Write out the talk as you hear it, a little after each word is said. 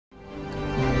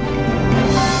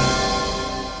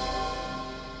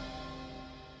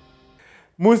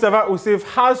Mustapha Ussif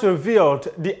has revealed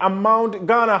the amount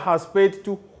Ghana has paid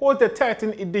to host the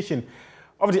 13th edition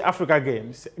of the Africa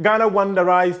Games. Ghana won the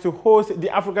right to host the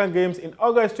African Games in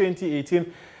August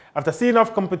 2018 after seeing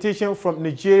off competition from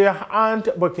Nigeria and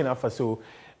Burkina Faso.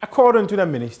 According to the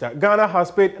minister, Ghana has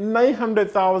paid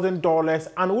 $900,000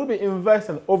 and will be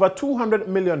investing over $200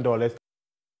 million.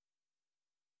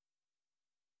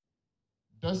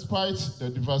 Despite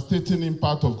the devastating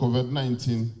impact of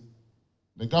COVID-19,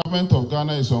 the government of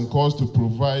Ghana is on course to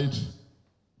provide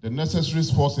the necessary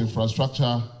sports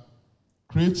infrastructure,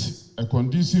 create a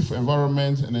conducive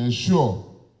environment, and ensure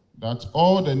that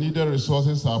all the needed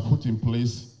resources are put in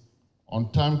place on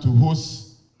time to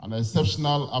host an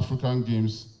exceptional African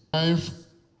Games. 9th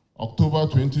October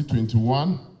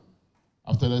 2021,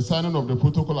 after the signing of the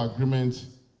protocol agreement,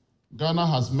 Ghana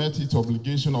has met its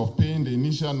obligation of paying the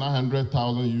initial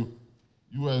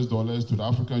 $900,000 to the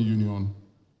African Union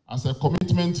as a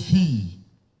commitment fee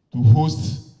to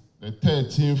host the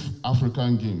 13th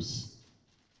African Games.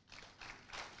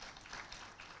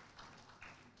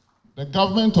 The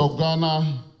government of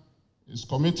Ghana is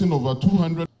committing over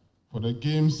 $200 for the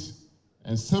Games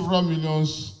and several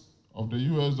millions of the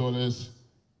US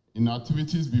in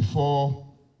activities before,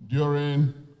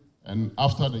 during, and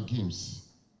after the Games.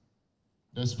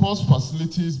 The sports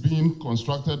facilities being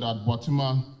constructed at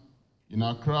Botima in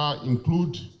Accra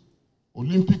include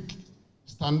Olympic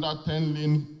standard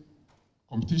 10-lane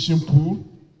competition pool,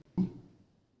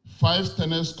 5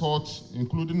 tennis courts,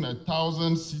 including a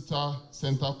 1,000-seater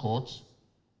center court,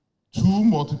 2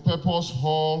 multipurpose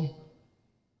halls,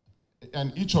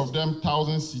 and each of them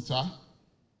 1,000-seater.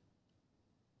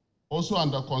 Also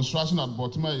under construction at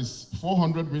Botima is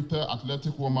 400-meter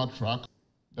athletic warm-up track.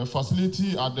 The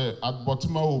facility at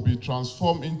Botima will be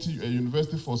transformed into a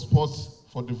university for sports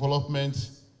for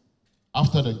development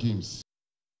after the Games.